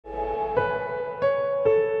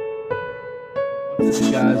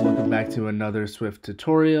Hey guys, welcome back to another Swift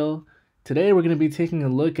tutorial. Today we're going to be taking a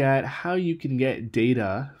look at how you can get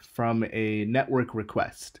data from a network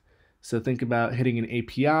request. So think about hitting an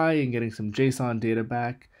API and getting some JSON data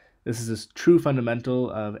back. This is a true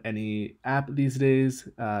fundamental of any app these days.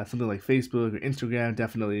 Something like Facebook or Instagram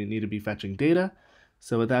definitely need to be fetching data.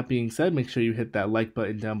 So with that being said, make sure you hit that like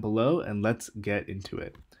button down below and let's get into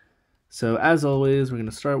it. So as always, we're going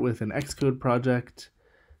to start with an Xcode project.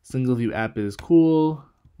 Single view app is cool.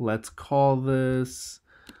 Let's call this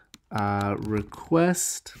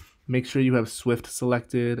request. Make sure you have Swift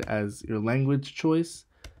selected as your language choice.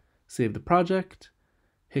 Save the project.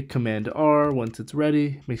 Hit Command R once it's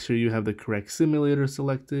ready. Make sure you have the correct simulator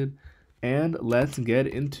selected. And let's get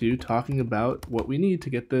into talking about what we need to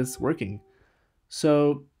get this working.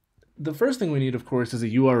 So the first thing we need, of course, is a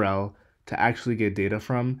URL to actually get data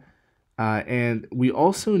from. And we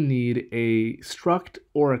also need a struct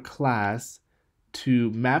or a class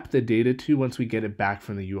to map the data to once we get it back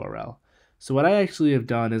from the URL. So what I actually have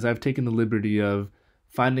done is I've taken the liberty of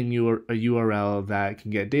finding a URL that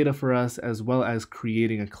can get data for us, as well as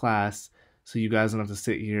creating a class so you guys don't have to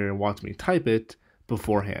sit here and watch me type it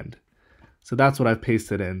beforehand. So that's what I've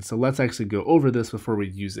pasted in. So let's actually go over this before we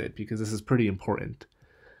use it, because this is pretty important.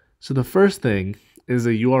 So the first thing is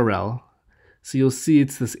a URL. So you'll see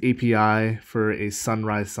it's this API for a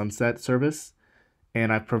sunrise sunset service.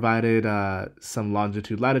 And I've provided some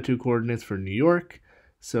longitude latitude coordinates for New York.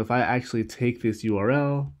 So if I actually take this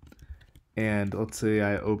URL and let's say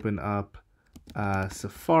I open up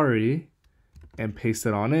Safari and paste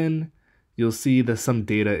it on in, you'll see that some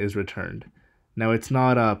data is returned. Now it's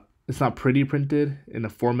not pretty printed in a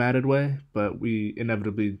formatted way, but we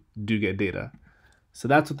inevitably do get data. So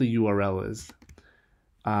that's what the URL is.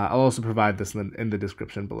 I'll also provide this in the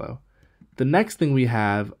description below. The next thing we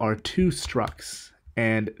have are two structs,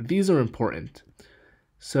 and these are important.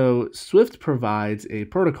 So Swift provides a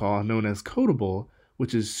protocol known as Codable,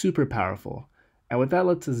 which is super powerful. And what that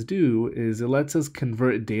lets us do is it lets us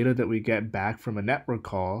convert data that we get back from a network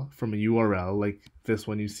call from a URL, like this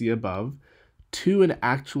one you see above, to an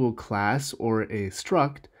actual class or a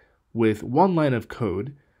struct with one line of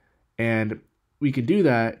code. And we can do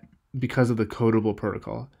that because of the Codable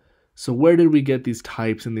protocol. So where did we get these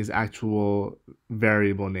types and these actual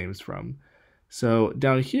variable names from? So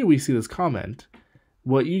down here we see this comment.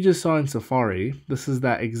 What you just saw in Safari, this is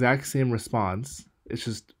that exact same response. It's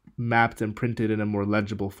just mapped and printed in a more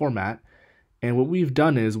legible format. And what we've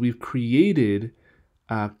done is we've created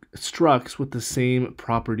structs with the same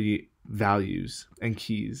property values and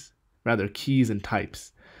keys, rather keys and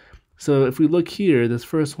types. So if we look here, this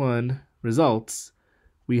first one, results,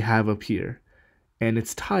 we have up here, and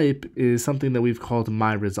its type is something that we've called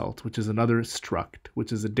myResult, which is another struct,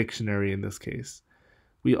 which is a dictionary in this case.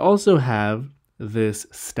 We also have this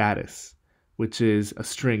status, which is a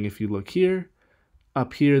string. If you look here,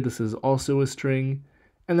 up here, this is also a string,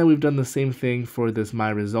 and then we've done the same thing for this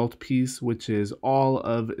myResult piece, which is all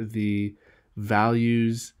of the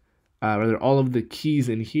values, all of the keys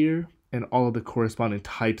in here, and all of the corresponding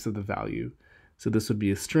types of the value. So this would be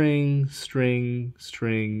a string, string,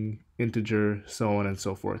 string, integer, so on and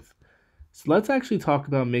so forth. So let's actually talk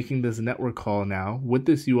about making this network call now with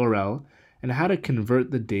this URL and how to convert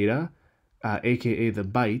the data, aka the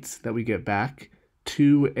bytes that we get back,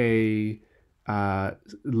 to a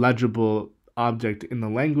legible object in the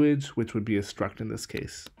language, which would be a struct in this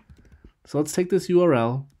case. So let's take this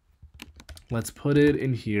URL, let's put it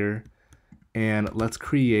in here, and let's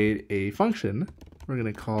create a function. We're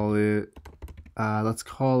going to call it let's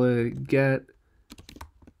call it get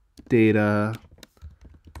data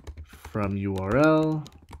from URL,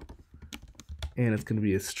 and it's going to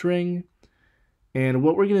be a string. And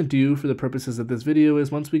what we're going to do for the purposes of this video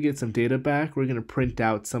is once we get some data back, we're going to print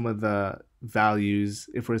out some of the values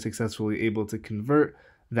if we're successfully able to convert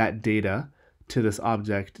that data to this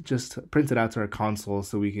object. Just print it out to our console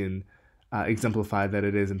so we can exemplify that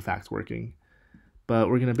it is in fact working. But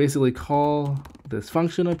we're going to basically call this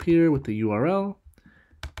function up here with the URL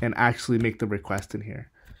and actually make the request in here.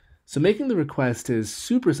 So making the request is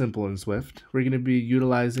super simple in Swift. We're going to be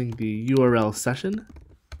utilizing the URL session,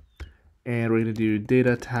 and we're going to do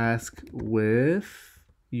data task with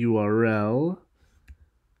URL.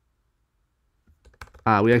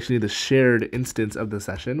 We actually need the shared instance of the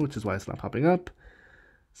session, which is why it's not popping up.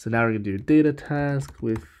 So now we're going to do data task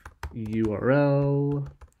with URL.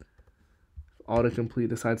 Autocomplete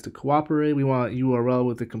decides to cooperate. We want URL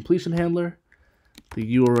with the completion handler.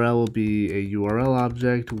 The URL will be a URL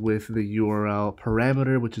object with the URL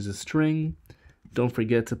parameter, which is a string. Don't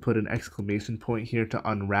forget to put an exclamation point here to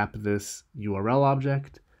unwrap this URL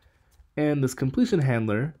object. And this completion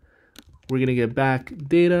handler, we're going to get back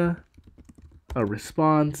data, a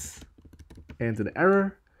response, and an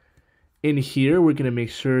error. In here, we're going to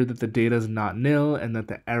make sure that the data is not nil and that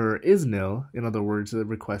the error is nil. In other words, the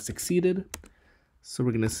request succeeded. So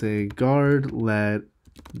we're going to say guard let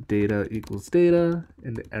data equals data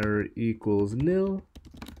and the error equals nil.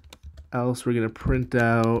 Else we're going to print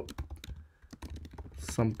out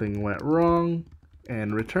something went wrong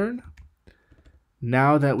and return.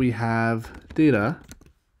 Now that we have data,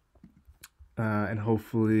 and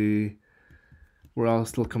hopefully we're all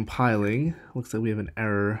still compiling. Looks like we have an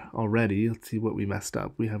error already. Let's see what we messed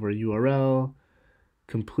up. We have our URL,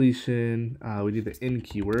 completion, we need the in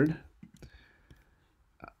keyword.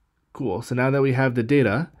 Cool, so now that we have the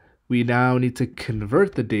data, we now need to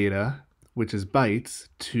convert the data, which is bytes,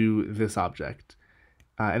 to this object.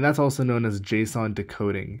 And that's also known as JSON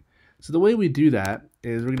decoding. So the way we do that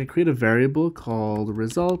is we're going to create a variable called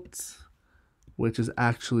results, which is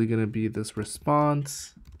actually going to be this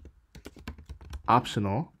response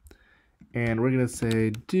optional. And we're going to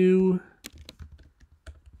say do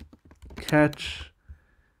catch.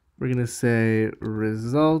 We're going to say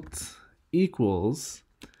result equals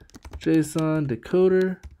JSON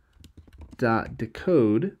decoder dot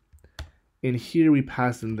decode. In here we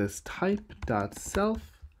pass in this type dot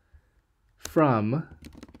self from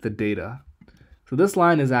the data. So this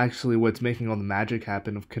line is actually what's making all the magic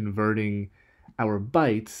happen of converting our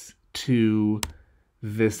bytes to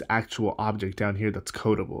this actual object down here that's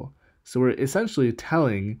codable. So we're essentially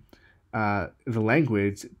telling the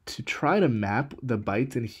language to try to map the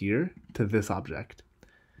bytes in here to this object.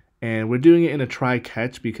 And we're doing it in a try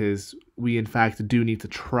catch because we in fact do need to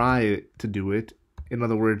try to do it. In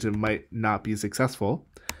other words, it might not be successful.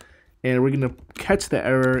 And we're going to catch the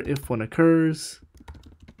error if one occurs.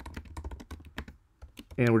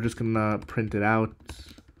 And we're just going to print it out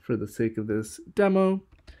for the sake of this demo.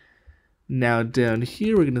 Now down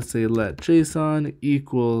here, we're going to say let JSON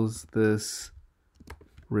equals this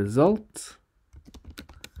result.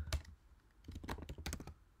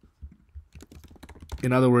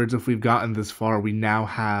 In other words, if we've gotten this far, we now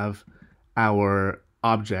have our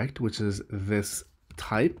object, which is this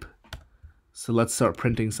type. So let's start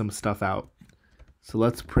printing some stuff out. So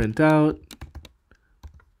let's print out,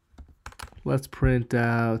 let's see,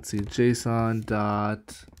 JSON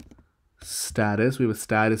dot status. We have a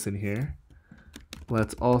status in here.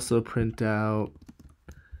 Let's also print out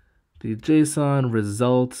the JSON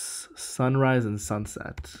results sunrise and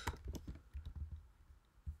sunset.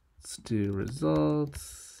 Let's do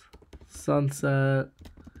results, sunset,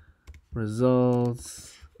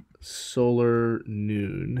 results, solar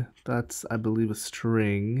noon. That's, I believe, a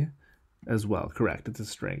string as well. Correct, it's a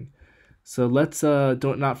string. So let's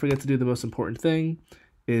not forget to do the most important thing,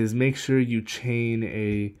 is make sure you chain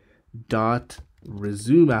a dot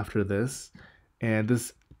resume after this. And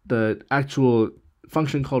the actual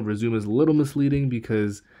function called resume is a little misleading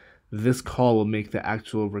because this call will make the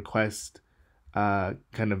actual request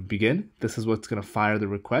kind of begin. This is what's going to fire the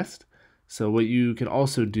request. So what you can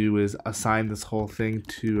also do is assign this whole thing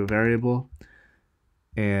to a variable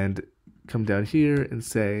and come down here and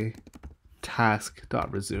say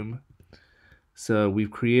task.resume. So we've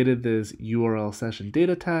created this URL session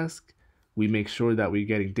data task. We make sure that we're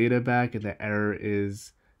getting data back and the error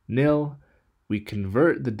is nil. We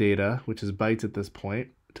convert the data, which is bytes at this point,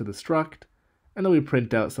 to the struct, and then we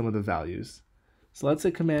print out some of the values. So let's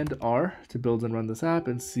hit Command R to build and run this app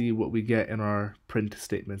and see what we get in our print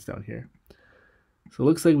statements down here. So it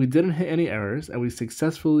looks like we didn't hit any errors and we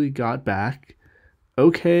successfully got back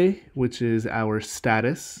OK, which is our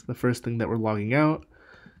status, the first thing that we're logging out,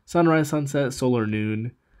 sunrise, sunset, solar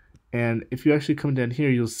noon. And if you actually come down here,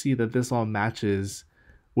 you'll see that this all matches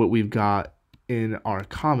what we've got in our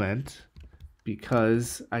comment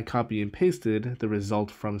because I copy and pasted the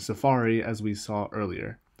result from Safari as we saw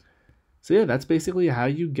earlier. So yeah, that's basically how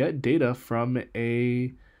you get data from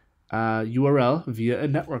a URL via a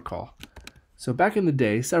network call. So back in the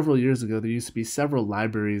day, several years ago, there used to be several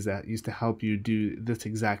libraries that used to help you do this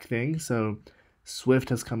exact thing. So Swift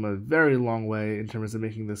has come a very long way in terms of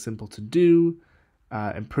making this simple to do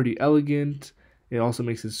and pretty elegant. It also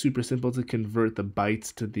makes it super simple to convert the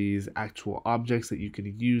bytes to these actual objects that you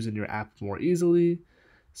can use in your app more easily.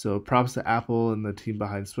 So props to Apple and the team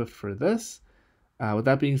behind Swift for this. With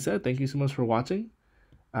that being said, thank you so much for watching.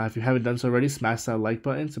 If you haven't done so already, smash that like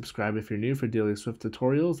button, subscribe if you're new for daily Swift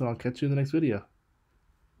tutorials, and I'll catch you in the next video.